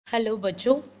Hello,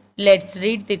 Bacho. Let's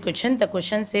read the question. The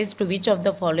question says, to which of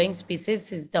the following species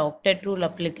is the octet rule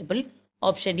applicable?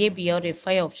 Option A, B or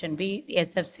Fi. Option B,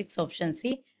 SF6. Option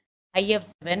C,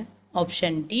 IF7.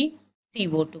 Option D,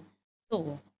 CO2.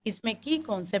 तो इसमें की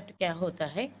concept क्या होता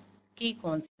है? की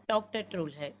concept octet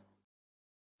rule है.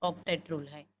 Octet rule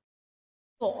है.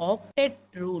 तो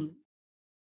octet rule.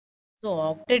 So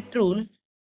octet rule,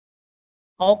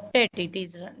 octet, it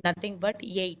is nothing but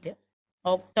 8.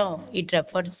 Octa, it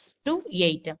refers to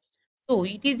 8. So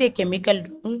it is a chemical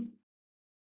rule.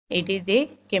 It is a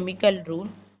chemical rule.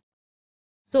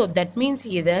 So that means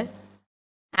either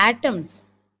atoms.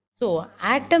 So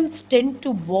atoms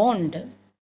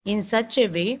in such a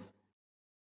way,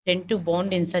 tend to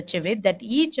bond in such a way that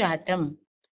each atom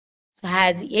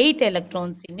has 8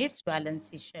 electrons in its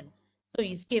valency shell. So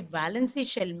इसके valency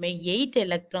shell में 8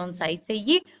 electrons ऐसे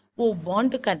ही वो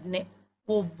bond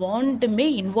में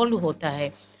involve होता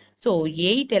है. So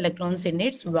 8 electrons in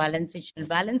its valency shell.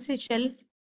 Valency shell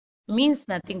means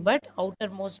nothing but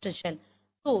outermost shell.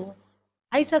 So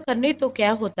ऐसा करने तो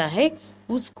क्या होता है,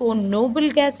 उसको नोबल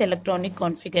गैस इलेक्ट्रॉनिक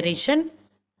कॉन्फ़िगरेशन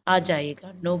आ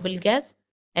जाएगा. Noble gas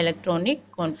electronic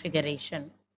configuration.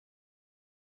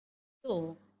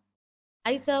 तो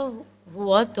ऐसा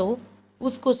हुआ तो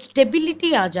उसको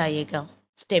स्टेबिलिटी आ जाएगा.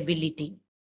 Stability.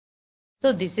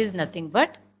 So this is nothing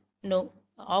but no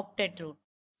octet rule.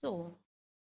 So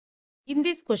in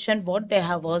this question, what they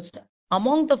have asked,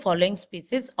 among the following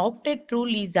species, octet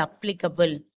rule is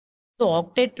applicable. So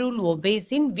octet rule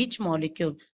obeys in which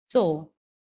molecule? So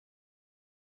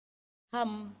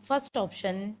हम first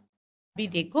option भी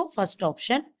देखो. First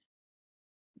option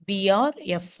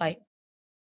BrFi.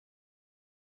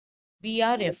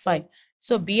 BrFi.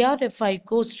 So BrFi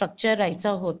को structure ऐसा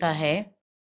होता है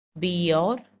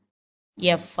BrFi.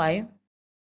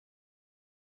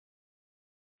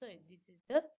 So this is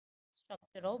the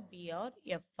structure of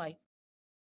BrFi.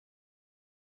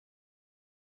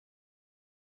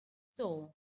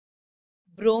 So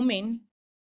bromine,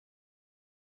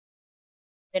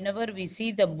 whenever we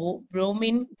see the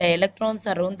bromine, the electrons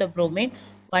around the bromine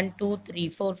 1, 2, 3,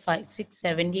 4, 5, 6,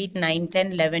 7, 8, 9,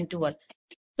 10, 11, 12.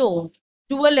 So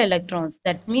 12 electrons,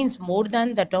 that means more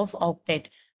than that of octet.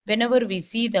 Whenever we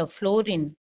see the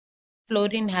fluorine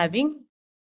having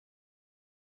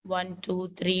 1, 2,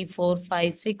 3, 4,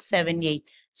 5, 6, 7, 8.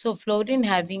 So fluorine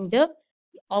having the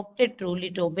octet rule,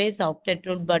 it obeys octet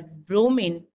rule, but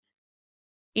bromine,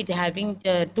 it having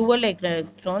 12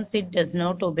 electrons, it does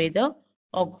not obey the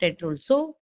octet rule.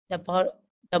 So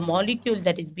the molecule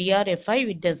that is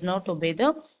BrFi, it does not obey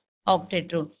the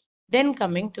octet rule. Then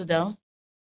coming to the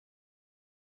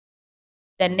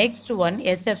next one,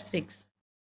 SF6.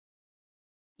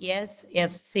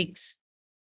 SF6.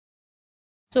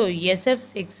 So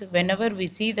SF6, whenever we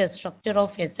see the structure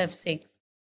of SF6,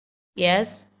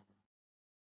 yes,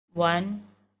 1,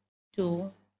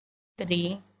 2,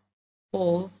 3,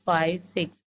 4, 5,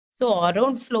 6. So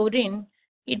around fluorine,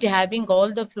 it having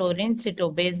all the fluorines, it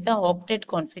obeys the octet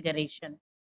configuration.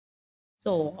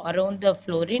 So around the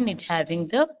fluorine, it having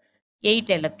the 8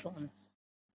 electrons.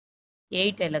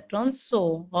 8 electrons.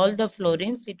 So all the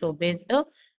fluorines, it obeys the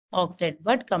octet.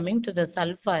 But coming to the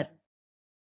sulfur,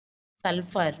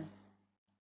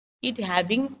 it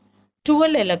having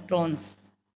 12 electrons.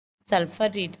 Sulfur,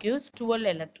 it gives 12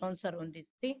 electrons around this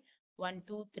thing. 1,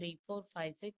 2, 3, 4,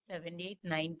 5, 6, 7, 8,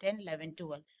 9, 10, 11,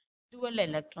 12. 12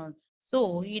 electrons.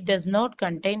 So it does not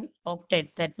contain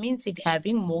octet. That means it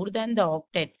having more than the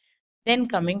octet. Then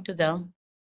coming to the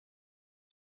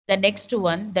next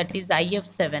one, that is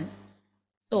IF7.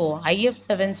 So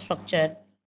IF7 structure,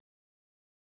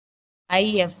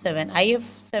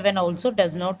 IF7 also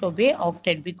does not obey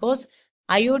octet because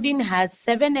iodine has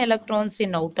 7 electrons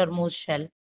in outermost shell.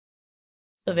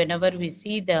 So whenever we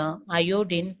see the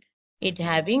iodine, it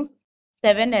having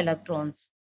 7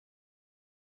 electrons.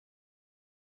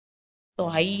 So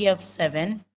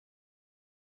IF7,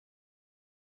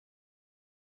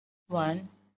 1,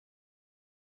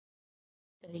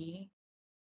 3,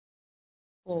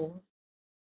 4,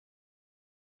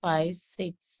 5,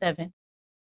 6, 7.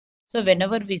 So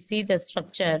whenever we see the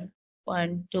structure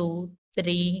 1, 2,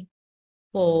 3,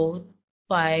 4,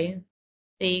 5,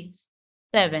 6,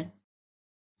 7.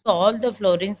 So all the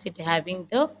fluorines, it having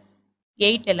the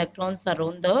 8 electrons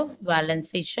around the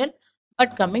valency shell.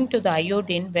 But coming to the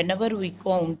iodine, whenever we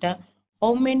count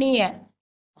how many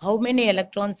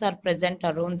electrons are present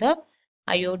around the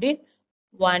iodine,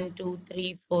 1, 2,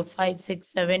 3, 4, 5, 6,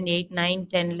 7, 8, 9,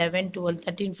 10, 11, 12,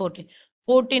 13, 14.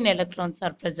 14 electrons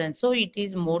are present. So it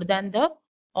is more than the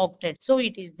octet. So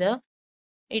it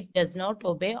does not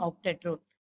obey octet rule.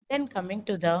 Then coming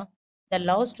to the The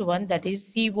last one, that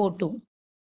is CO2.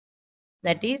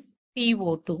 That is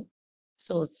CO2.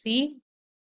 So C,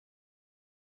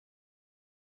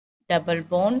 double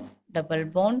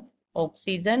bond,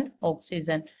 oxygen,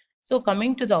 oxygen. So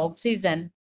coming to the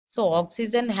oxygen, so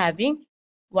oxygen having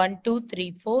 1, 2,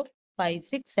 3, 4, 5,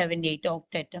 6, 7, 8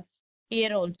 octet.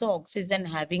 Here also oxygen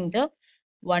having the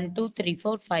 1, 2, 3,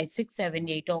 4, 5, 6, 7,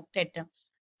 8 octet.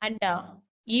 And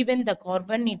even the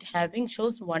carbon it having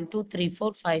shows 1, 2, 3,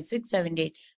 4, 5, 6, 7,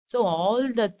 8. So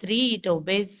all the three it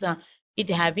obeys, it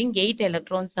having 8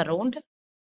 electrons around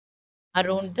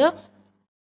the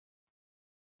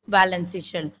valency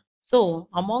shell. So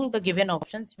among the given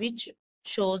options, which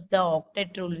shows the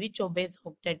octet rule, which obeys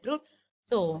octet rule,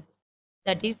 so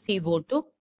that is CO2.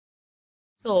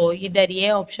 So इधर A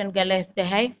option गलत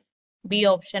है, B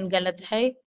option गलत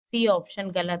है, C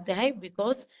option गलत है,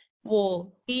 because वो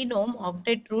तीनों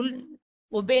octet rule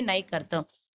ओबे नहीं करता.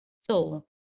 So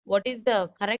what is the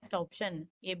correct option?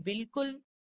 ये बिल्कुल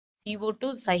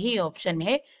CO2 सही ऑप्शन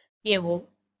है.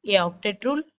 ये octet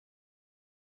rule,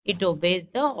 it obeys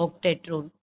the octet rule.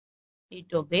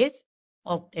 It obeys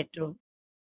octet rule.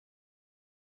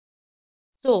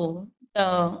 So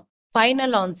the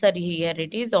final answer here,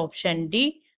 it is option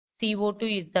D.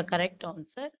 CO2 is the correct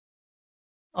answer.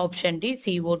 Option D,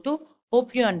 CO2.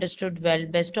 Hope you understood well.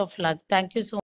 Best of luck. Thank you so much.